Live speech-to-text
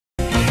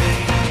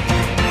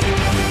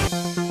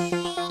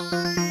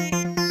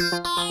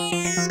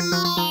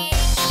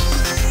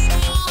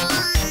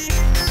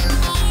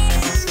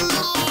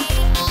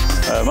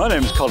My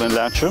name is Colin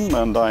Latcham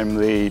and I'm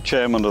the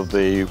chairman of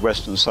the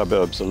Western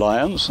Suburbs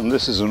Alliance, and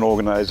this is an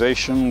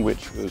organisation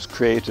which was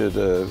created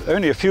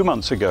only a few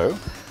months ago,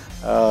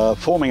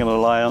 forming an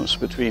alliance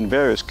between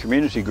various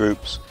community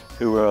groups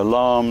who were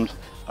alarmed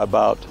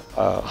about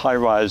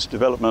high-rise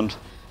development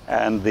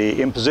and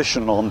the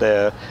imposition on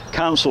their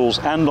councils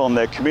and on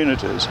their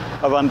communities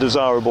of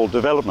undesirable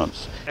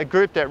developments. A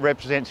group that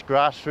represents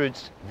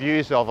grassroots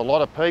views of a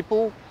lot of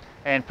people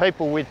and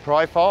people with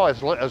profile,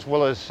 as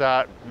well as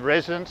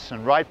residents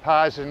and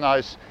ratepayers in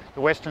the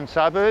western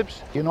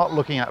suburbs. You're not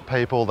looking at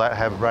people that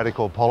have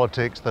radical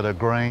politics, that are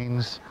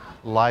Greens,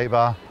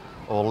 Labor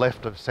or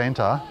left of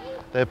centre.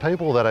 They're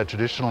people that are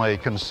traditionally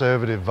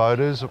conservative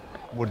voters,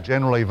 would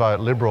generally vote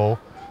Liberal,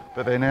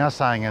 but they're now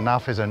saying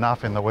enough is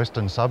enough in the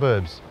western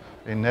suburbs.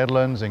 In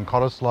Nedlands, in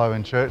Cottesloe,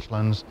 in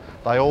Churchlands,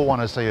 they all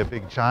want to see a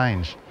big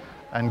change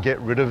and get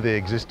rid of the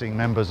existing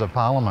members of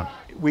Parliament.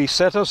 We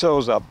set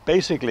ourselves up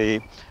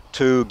basically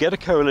to get a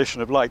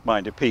coalition of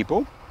like-minded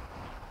people,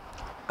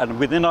 and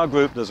within our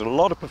group there's a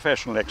lot of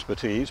professional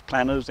expertise,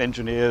 planners,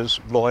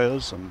 engineers,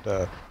 lawyers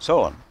and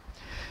so on.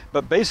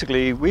 But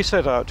basically we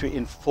set out to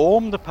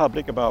inform the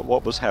public about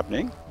what was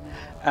happening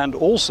and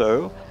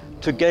also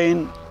to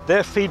gain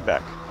their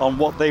feedback on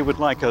what they would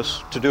like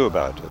us to do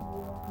about it.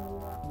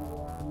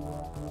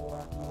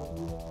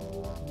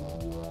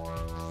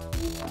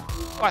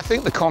 I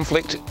think the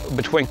conflict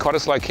between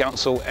Cottesloe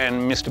Council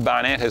and Mr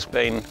Barnett has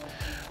been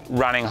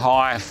running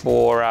high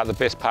for the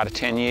best part of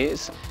 10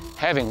 years.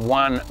 Having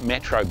one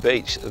metro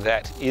beach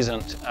that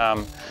isn't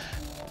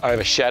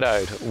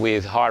overshadowed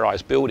with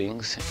high-rise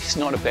buildings is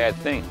not a bad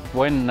thing.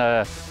 When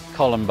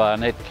Colin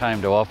Barnett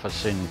came to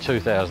office in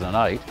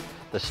 2008,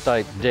 the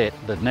state debt,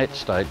 the net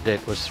state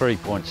debt was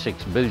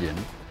 3.6 billion.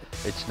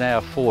 It's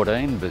now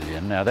 14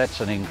 billion. Now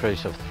that's an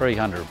increase of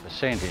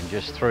 300% in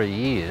just 3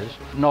 years.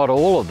 Not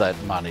all of that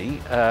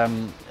money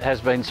has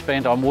been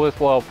spent on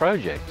worthwhile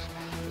projects.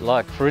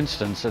 Like, for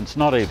instance, it's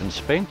not even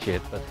spent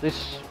yet, but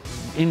this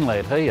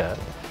inlet here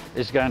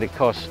is going to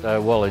cost,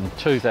 well, in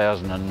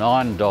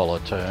 2009 dollar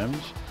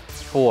terms,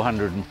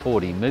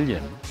 440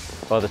 million.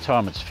 By the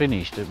time it's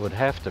finished, it would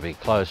have to be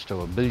close to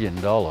 $1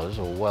 billion, or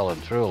well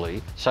and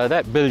truly. So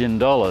that $1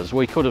 billion,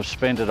 we could have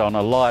spent it on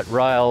a light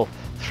rail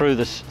through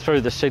the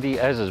city,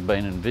 as has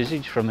been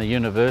envisaged, from the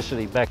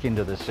university back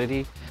into the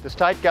city. The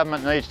state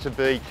government needs to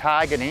be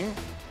targeting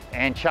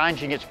and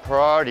changing its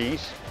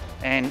priorities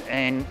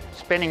and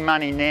spending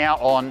money now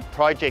on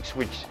projects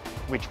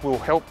which will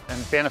help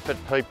and benefit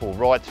people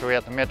right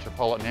throughout the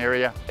metropolitan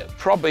area.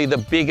 Probably the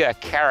bigger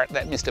carrot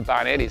that Mr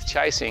Barnett is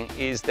chasing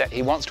is that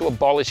he wants to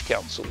abolish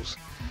councils.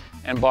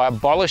 And by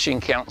abolishing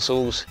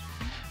councils,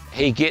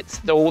 he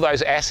gets all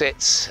those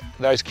assets,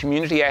 those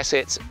community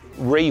assets,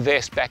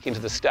 revest back into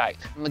the state.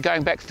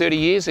 Going back 30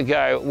 years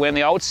ago, when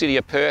the old city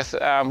of Perth,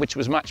 which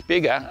was much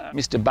bigger,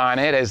 Mr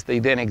Barnett, as the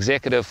then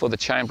executive for the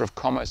Chamber of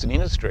Commerce and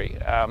Industry,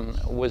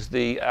 was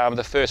the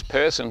first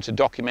person to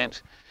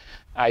document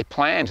a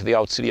plan to the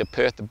old city of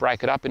Perth to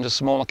break it up into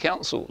smaller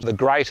councils. The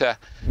greater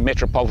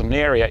metropolitan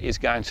area is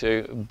going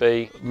to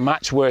be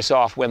much worse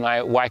off when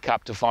they wake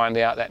up to find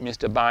out that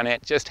Mr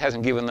Barnett just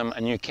hasn't given them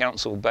a new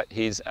council, but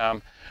he's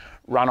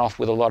run off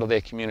with a lot of their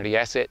community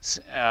assets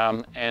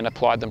and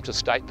applied them to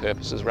state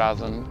purposes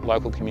rather than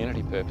local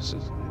community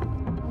purposes.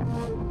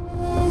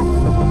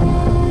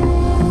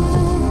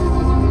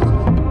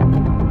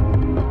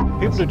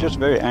 People are just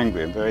very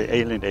angry and very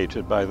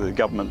alienated by the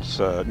government's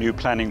new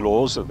planning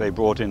laws that they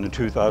brought in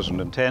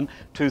 2010,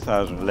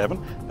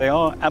 2011. They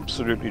are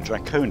absolutely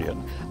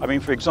draconian. I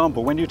mean, for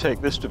example, when you take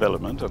this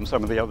development and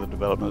some of the other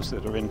developments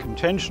that are in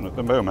contention at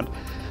the moment,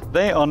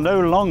 they are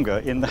no longer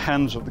in the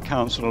hands of the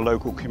council and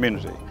local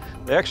community.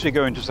 They actually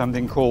go into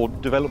something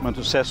called development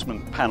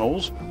assessment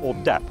panels, or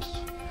DAPs.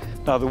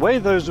 Now, the way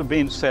those have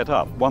been set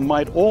up, one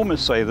might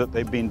almost say that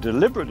they've been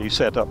deliberately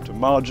set up to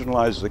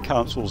marginalise the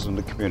councils and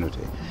the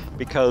community,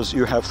 because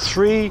you have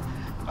three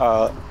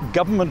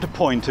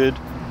government-appointed,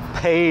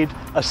 paid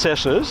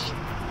assessors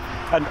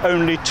and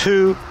only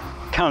 2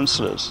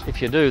 councillors.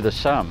 If you do the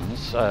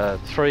sums,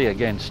 3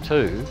 against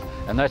 2,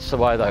 and that's the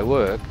way they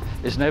work,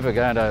 is never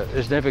going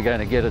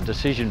to get a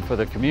decision for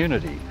the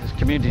community. The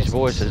community's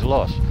voice is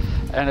lost,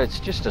 and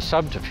it's just a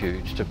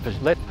subterfuge to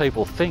let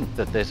people think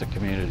that there's a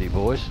community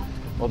voice.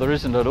 Well, there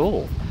isn't at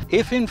all.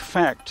 If in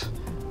fact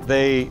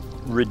they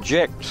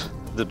reject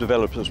the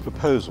developers'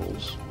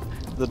 proposals,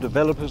 the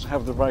developers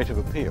have the right of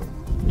appeal.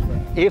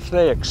 If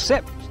they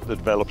accept the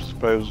developers'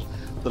 proposals,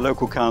 the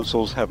local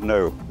councils have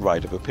no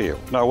right of appeal.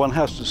 Now, one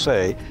has to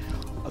say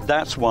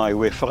that's why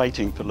we're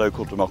fighting for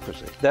local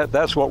democracy.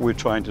 That's what we're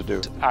trying to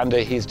do.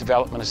 Under his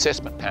development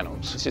assessment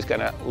panels, this is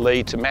going to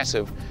lead to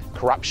massive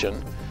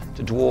corruption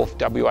to dwarf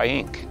WA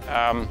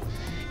Inc.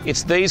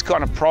 It's these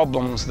kind of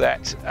problems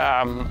that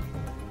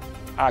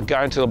are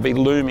going to be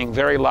looming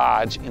very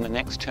large in the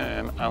next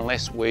term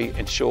unless we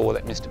ensure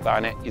that Mr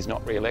Barnett is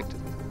not re-elected.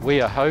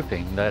 We are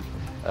hoping that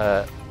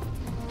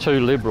 2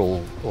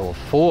 Liberal or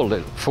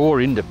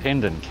 4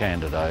 independent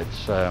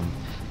candidates,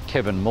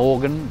 Kevin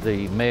Morgan,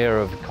 the Mayor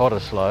of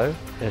Cottesloe,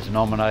 is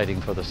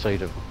nominating for the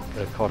seat of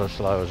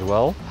Cottesloe as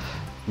well.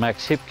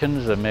 Max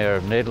Hipkins, the Mayor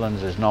of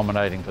Nedlands, is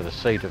nominating for the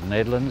seat of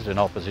Nedlands in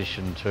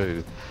opposition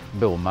to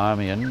Bill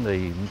Marmion,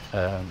 the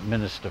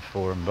Minister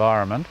for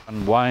Environment.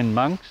 And Wayne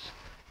Monks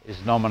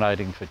is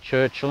nominating for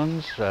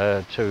Churchlands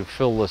to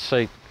fill the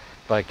seat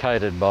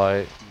vacated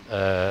by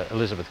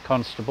Elizabeth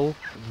Constable.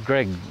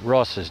 Greg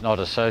Ross is not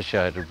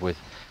associated with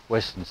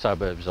Western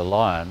Suburbs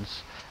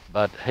Alliance,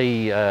 but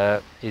he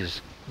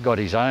is got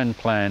his own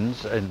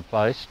plans in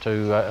place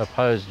to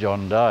oppose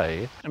John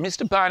Day.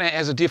 Mr Barnett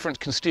has a different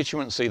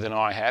constituency than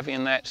I have,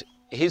 in that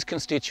his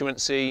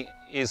constituency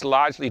is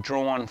largely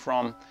drawn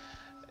from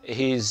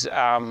his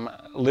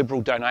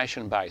Liberal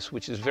donation base,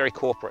 which is very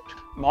corporate.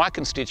 My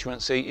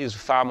constituency is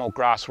far more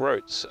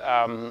grassroots.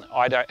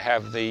 I don't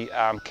have the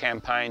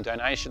campaign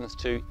donations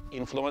to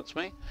influence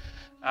me.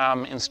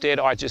 Instead,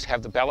 I just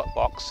have the ballot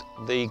box,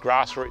 the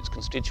grassroots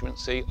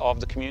constituency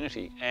of the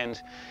community. And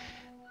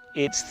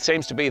it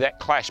seems to be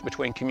that clash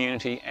between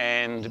community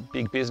and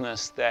big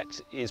business that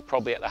is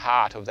probably at the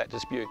heart of that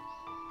dispute.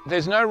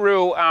 There's no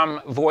real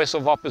voice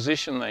of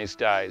opposition these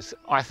days.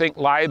 I think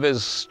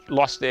Labor's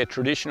lost their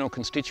traditional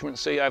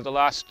constituency over the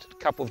last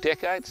couple of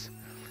decades.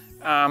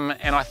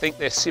 And I think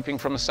they're sipping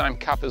from the same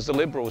cup as the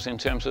Liberals in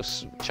terms of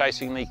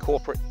chasing the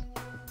corporate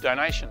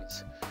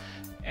donations.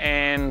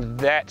 And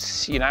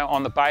that's, you know,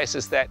 on the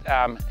basis that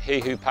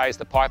he who pays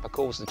the piper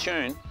calls the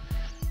tune.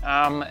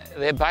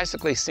 They're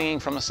basically singing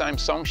from the same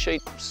song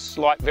sheet,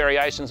 slight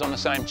variations on the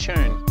same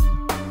tune.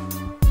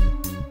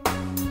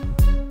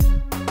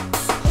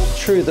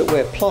 True that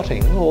we're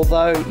plotting,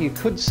 although you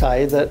could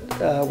say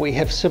that we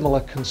have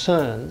similar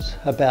concerns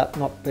about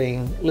not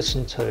being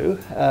listened to.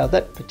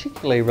 That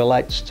particularly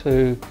relates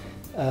to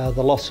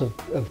the loss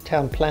of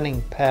town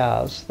planning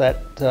powers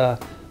that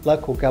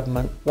local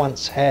government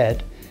once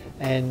had,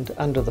 and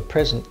under the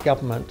present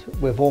government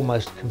we've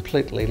almost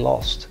completely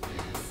lost.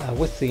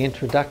 With the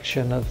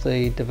introduction of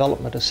the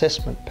development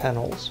assessment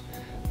panels,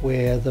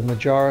 where the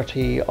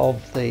majority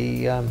of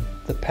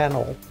the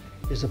panel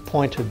is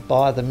appointed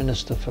by the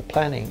Minister for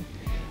Planning,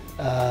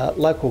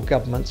 local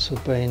governments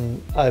have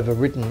been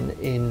overridden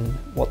in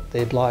what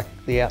they'd like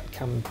the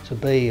outcome to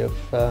be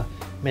of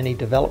many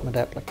development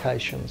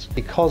applications.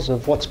 Because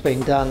of what's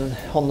been done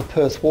on the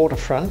Perth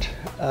waterfront,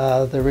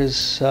 there is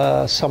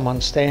someone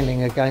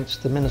standing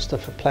against the Minister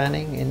for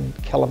Planning in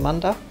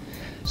Kalamunda.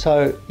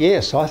 So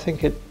yes, I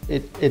think it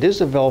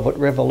is a velvet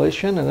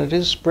revolution, and it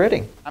is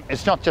spreading.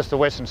 It's not just the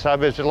Western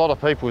Suburbs, there's a lot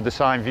of people with the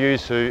same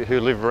views who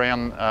live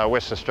around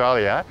West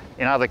Australia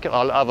in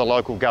other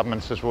local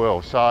governments as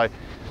well. So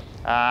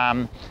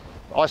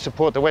I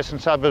support the Western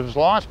Suburbs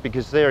Alliance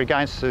because they're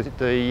against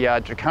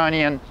the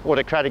draconian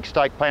autocratic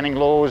state planning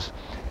laws,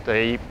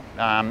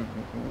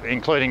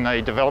 including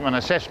the development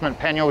assessment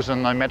panels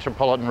and the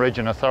Metropolitan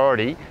Region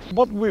Authority.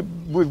 What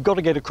we've got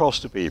to get across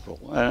to people,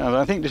 and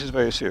I think this is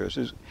very serious,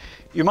 is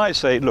you might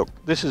say, look,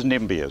 this is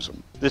NIMBYism.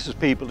 This is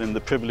people in the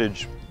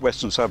privileged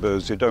Western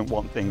suburbs who don't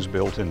want things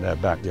built in their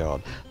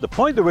backyard. The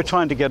point that we're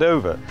trying to get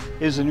over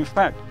is that, in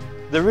fact,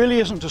 there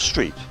really isn't a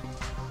street,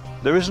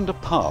 there isn't a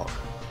park,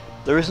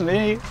 there isn't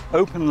any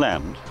open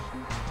land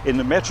in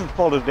the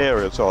metropolitan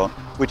area so on,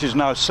 which is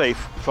now safe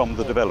from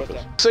the developers.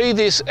 See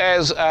this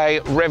as a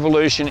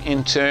revolution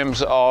in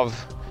terms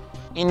of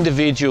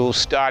individuals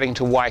starting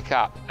to wake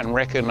up and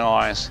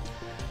recognise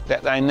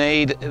that they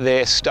need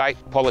their state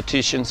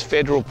politicians,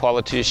 federal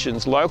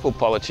politicians, local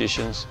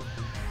politicians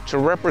to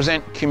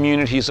represent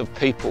communities of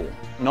people,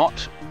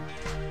 not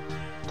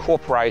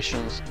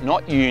corporations,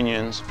 not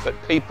unions, but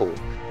people.